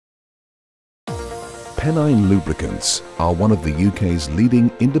Pennine Lubricants are one of the UK's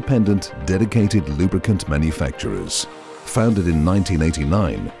leading independent dedicated lubricant manufacturers. Founded in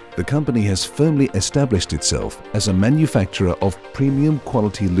 1989, the company has firmly established itself as a manufacturer of premium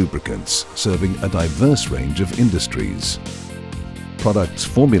quality lubricants serving a diverse range of industries. Products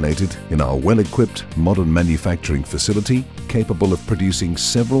formulated in our well-equipped modern manufacturing facility, capable of producing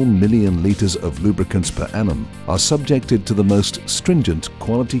several million litres of lubricants per annum, are subjected to the most stringent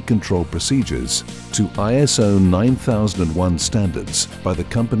quality control procedures to ISO 9001 standards by the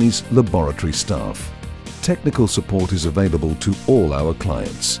company's laboratory staff. Technical support is available to all our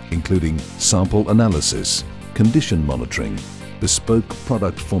clients, including sample analysis, condition monitoring, bespoke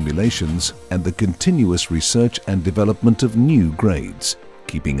product formulations and the continuous research and development of new grades,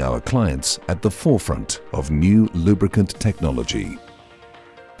 keeping our clients at the forefront of new lubricant technology.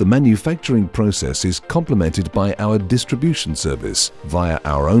 The manufacturing process is complemented by our distribution service via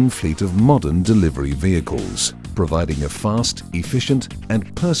our own fleet of modern delivery vehicles, providing a fast, efficient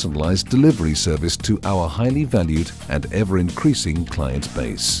and personalized delivery service to our highly valued and ever-increasing client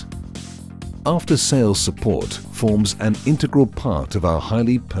base. After-sales support forms an integral part of our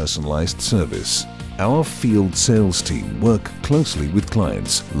highly personalized service. Our field sales team work closely with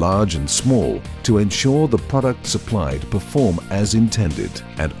clients, large and small, to ensure the product supplied perform as intended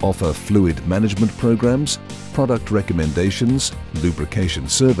and offer fluid management programs, product recommendations, lubrication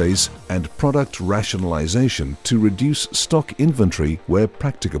surveys and product rationalization to reduce stock inventory where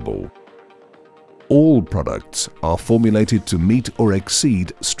practicable. All products are formulated to meet or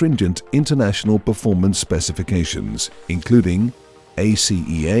exceed stringent international performance specifications, including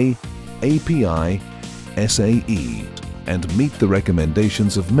ACEA, API, SAE, and meet the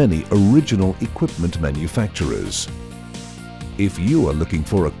recommendations of many original equipment manufacturers. If you are looking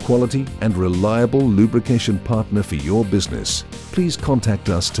for a quality and reliable lubrication partner for your business, please contact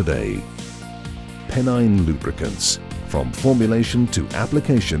us today. Pennine Lubricants. From formulation to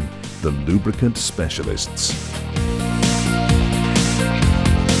application, the lubricant specialists.